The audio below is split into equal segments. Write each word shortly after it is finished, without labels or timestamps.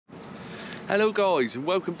Hello guys, and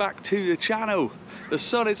welcome back to the channel. The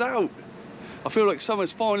sun is out. I feel like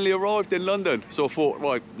summer's finally arrived in London, so I thought,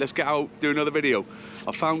 right, let's get out, do another video.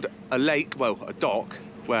 I found a lake, well, a dock,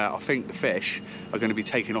 where I think the fish are going to be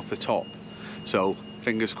taken off the top. So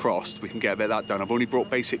fingers crossed we can get a bit of that done. I've only brought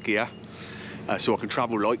basic gear so I can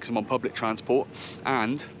travel light because I'm on public transport.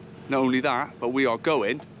 And not only that, but we are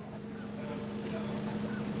going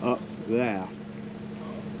up there.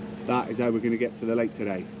 That is how we're going to get to the lake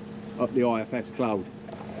today, up the IFS cloud.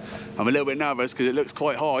 I'm a little bit nervous because it looks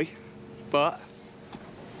quite high, but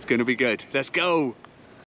it's going to be good. Let's go.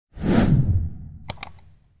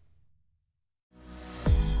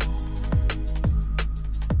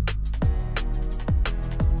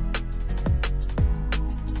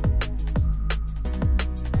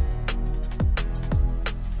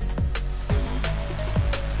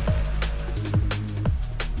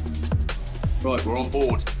 Right, we're on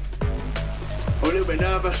board. I'm a little bit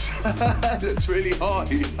nervous. It looks really high.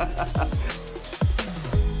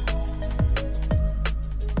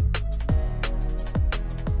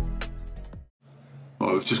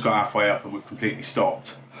 Well, we've just got halfway up and we've completely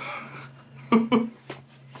stopped. Oh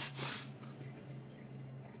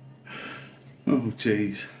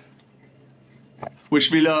jeez.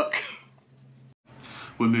 Wish me luck.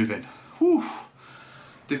 We're moving. Whew.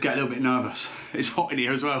 Did get a little bit nervous. It's hot in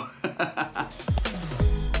here as well.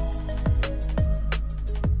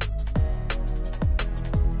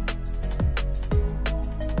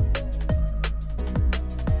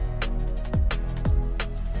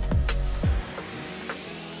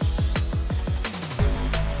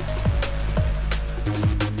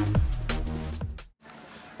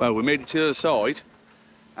 Well, we made it to the other side,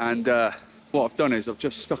 and what I've done is I've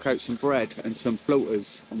just stuck out some bread and some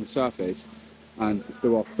floaters on the surface, and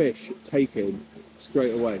there are fish taken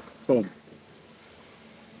straight away. Boom.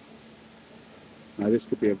 Now this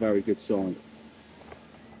could be a very good sign.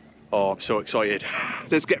 Oh, I'm so excited.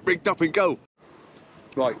 Let's get rigged up and go.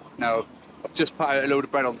 Right, now I've just put out a load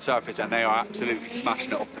of bread on the surface and they are absolutely smashing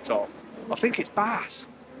it off the top. I think it's bass.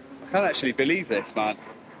 I can't actually believe this, man.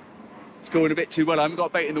 It's going a bit too well. I haven't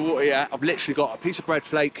got bait in the water yet. I've literally got a piece of bread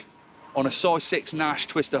flake on a size 6 Nash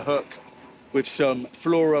twister hook with some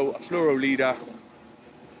fluoro leader,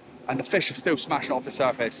 and the fish are still smashing off the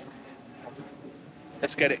surface.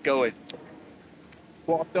 Let's get it going.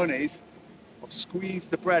 What I've done is I've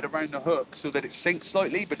squeezed the bread around the hook so that it sinks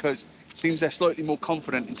slightly, because it seems they're slightly more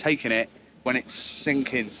confident in taking it when it's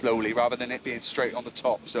sinking slowly rather than it being straight on the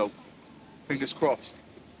top. So fingers crossed.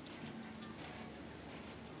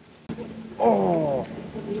 Oh,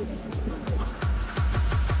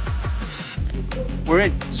 we're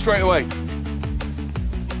in straight away.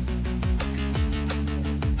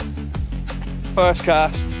 First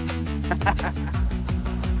cast.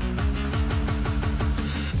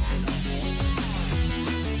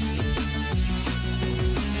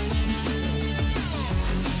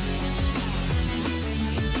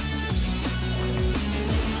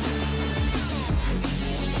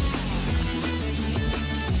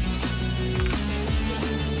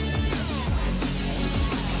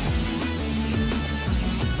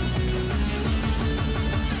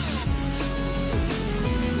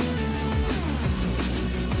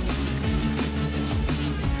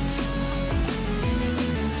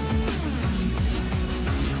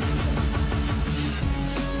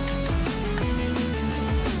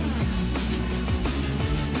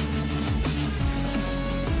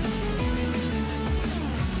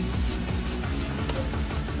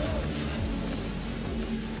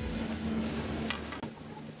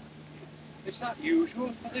 Is that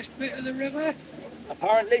usual for this bit of the river?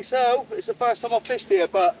 Apparently so. It's the first time I've fished here,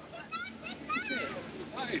 but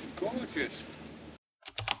That is gorgeous.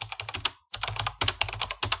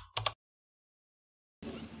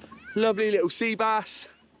 lovely little sea bass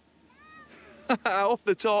off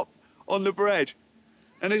the top on the bread,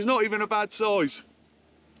 and it's not even a bad size.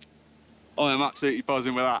 I am absolutely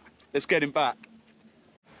buzzing with that. Let's get him back.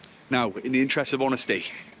 Now, in the interest of honesty,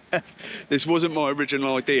 this wasn't my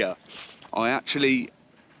original idea. I actually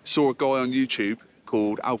saw a guy on YouTube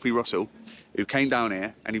called Alfie Russell who came down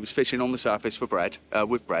here and he was fishing on the surface for bread,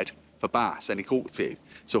 with bread for bass, and he caught a few.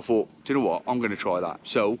 So I thought, do you know what, I'm going to try that.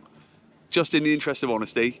 So just in the interest of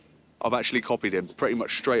honesty, I've actually copied him, pretty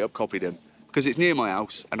much straight up copied him, because it's near my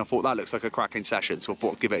house and I thought that looks like a cracking session, so I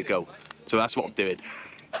thought I'd give it a go. So that's what I'm doing.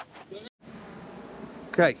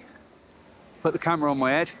 Okay, put the camera on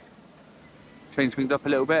my head, change things up a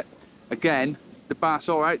little bit. Again, the bass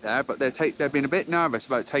are out there, but they're being a bit nervous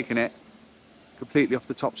about taking it completely off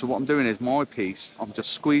the top. So what I'm doing is my piece, I'm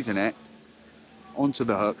just squeezing it onto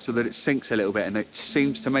the hook so that it sinks a little bit, and it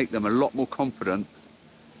seems to make them a lot more confident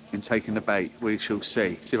in taking the bait. We shall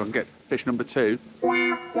see. See if I can get fish number 2.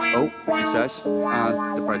 Oh, he says,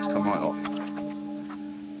 and the bread's come right off.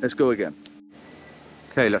 Let's go again.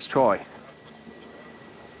 Okay, let's try.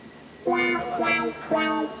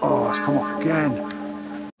 Oh, it's come off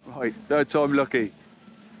again. Right, 3rd time lucky.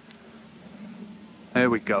 There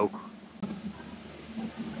we go.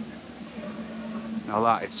 Now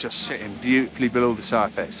that is just sitting beautifully below the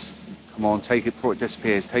surface. Come on, take it before it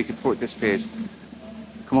disappears. Take it before it disappears.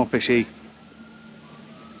 Come on, fishy.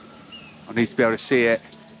 I need to be able to see it.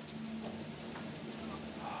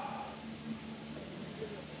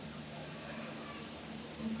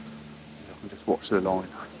 I can just watch the line.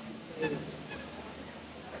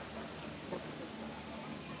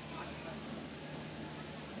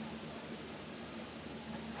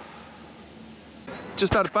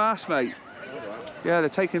 Just had a bass, mate. Yeah, they're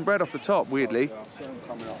taking bread off the top, weirdly.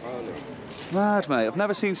 Mad, mate. I've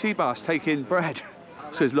never seen sea bass taking bread.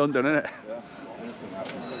 So it's London, isn't it?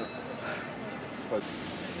 Nice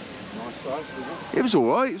size, It was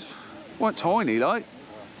alright. It wasn't tiny, like.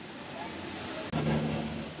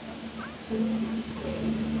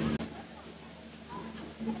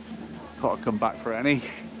 Can't come back for any.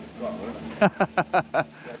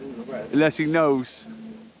 Unless he knows.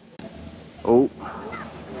 Oh.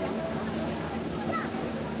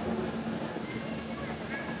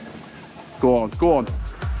 Go on, go on.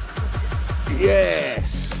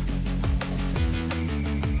 Yes!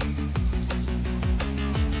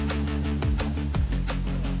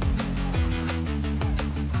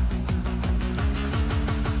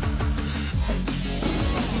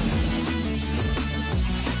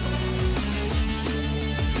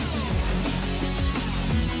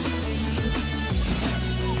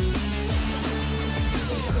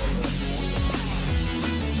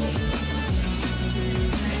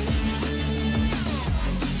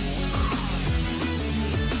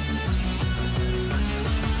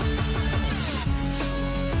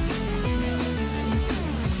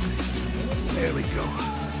 There we go.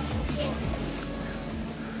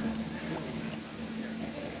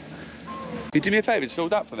 Can you do me a favour and slow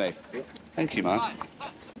that for me? Thank you, man.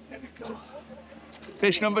 There we go.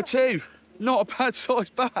 Fish number 2. Not a bad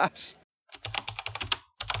sized bass.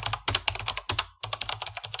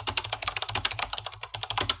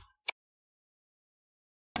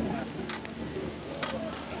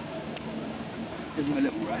 Give him a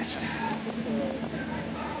little rest.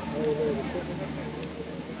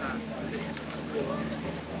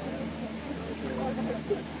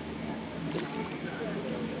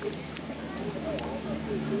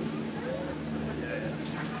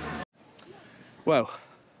 Well,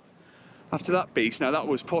 after that beast, now that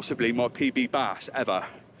was possibly my PB bass ever,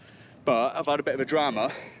 but I've had a bit of a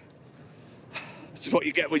drama. This is what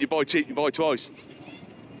you get when you buy cheap, you buy twice.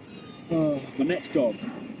 Oh, my net's gone.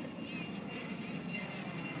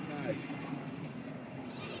 No.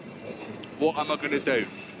 What am I going to do?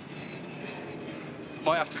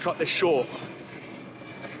 Might have to cut this short.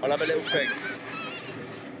 I'll have a little think.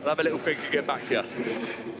 I'll have a little think and get back to you.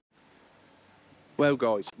 Well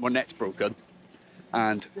guys, my net's broken.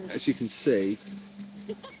 And as you can see,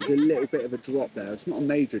 there's a little bit of a drop there. It's not a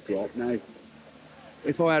major drop. Now,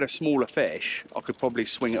 if I had a smaller fish, I could probably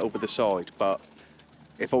swing it over the side. But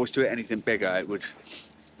if I was to hit anything bigger, it would,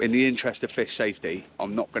 in the interest of fish safety,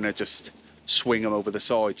 I'm not going to just swing them over the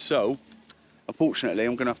side. So, unfortunately,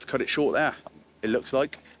 I'm going to have to cut it short there. It looks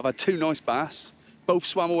like I've had 2 nice bass, both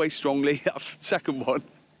swam away strongly. That second one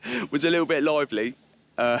was a little bit lively,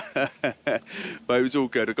 but it was all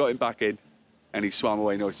good. I got him back in and he swam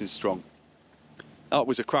away nice and strong. That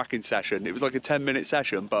was a cracking session. It was like a 10-minute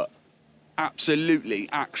session, but absolutely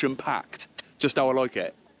action-packed, just how I like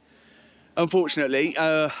it. Unfortunately,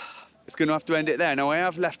 it's going to have to end it there. Now, I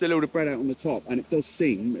have left a load of bread out on the top, and it does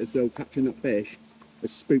seem as though catching that fish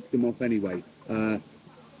has spooked them off anyway.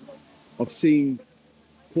 I've seen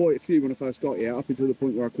quite a few when I first got here, up until the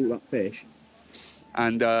point where I caught that fish.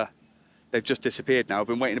 And they've just disappeared now. I've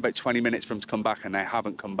been waiting about 20 minutes for them to come back, and they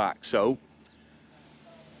haven't come back. So,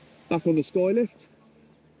 back on the Skylift.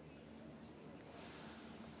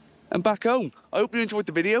 And back home. I hope you enjoyed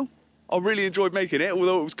the video. I really enjoyed making it,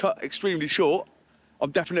 although it was cut extremely short.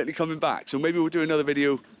 I'm definitely coming back. So maybe we'll do another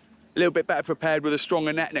video a little bit better prepared with a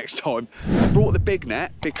stronger net next time. I brought the big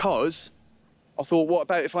net because I thought, what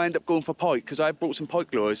about if I end up going for pike? Because I brought some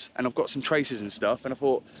pike lures and I've got some traces and stuff, and I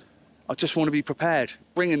thought, I just want to be prepared.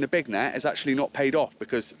 Bringing the big net has actually not paid off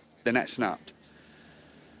because the net snapped.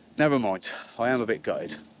 Never mind, I am a bit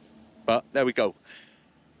gutted. But there we go.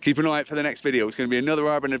 Keep an eye out for the next video. It's going to be another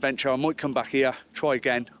urban adventure. I might come back here, try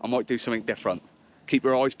again. I might do something different. Keep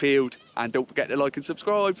your eyes peeled and don't forget to like and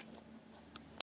subscribe.